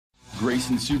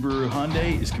Grayson Subaru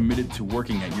Hyundai is committed to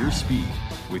working at your speed,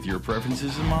 with your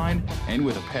preferences in mind, and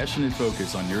with a passionate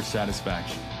focus on your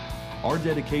satisfaction. Our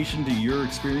dedication to your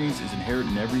experience is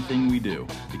inherent in everything we do,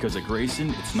 because at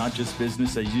Grayson, it's not just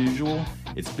business as usual,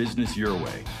 it's business your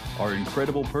way. Our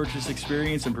incredible purchase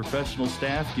experience and professional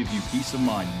staff give you peace of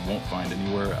mind you won't find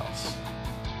anywhere else.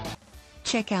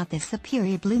 Check out this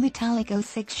superior blue metallic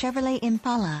 06 Chevrolet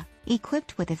Impala,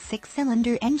 equipped with a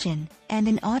 6-cylinder engine and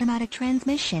an automatic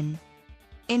transmission.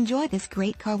 Enjoy this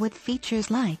great car with features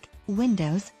like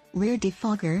windows, rear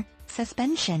defogger,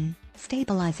 suspension,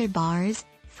 stabilizer bars,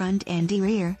 front and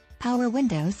rear, power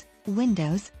windows,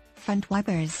 front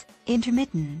wipers,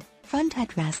 intermittent, front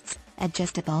headrests,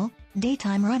 adjustable,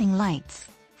 daytime running lights,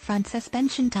 front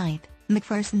suspension type,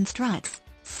 McPherson struts,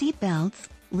 seat belts,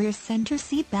 rear center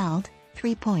seat belt,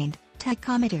 3-point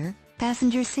tachometer,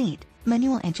 passenger seat,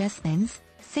 manual adjustments,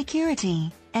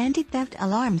 security, anti-theft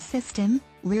alarm system,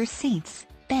 rear seats,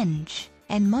 bench,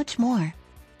 and much more.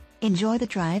 Enjoy the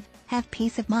drive, have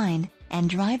peace of mind, and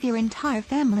drive your entire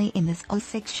family in this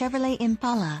 06 Chevrolet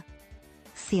Impala.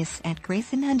 See us at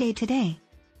Grayson Hyundai today.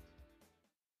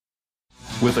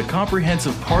 With a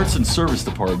comprehensive parts and service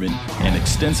department, an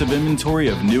extensive inventory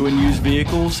of new and used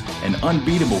vehicles, and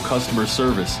unbeatable customer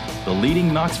service, the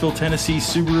leading Knoxville, Tennessee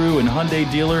Subaru and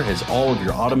Hyundai dealer has all of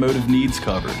your automotive needs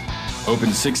covered.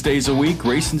 Open 6 days a week,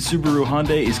 Grayson Subaru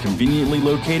Hyundai is conveniently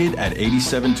located at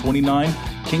 8729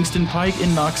 Kingston Pike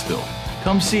in Knoxville.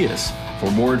 Come see us.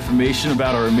 For more information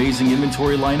about our amazing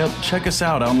inventory lineup, check us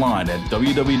out online at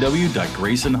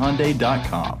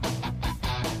www.graysonhyundai.com.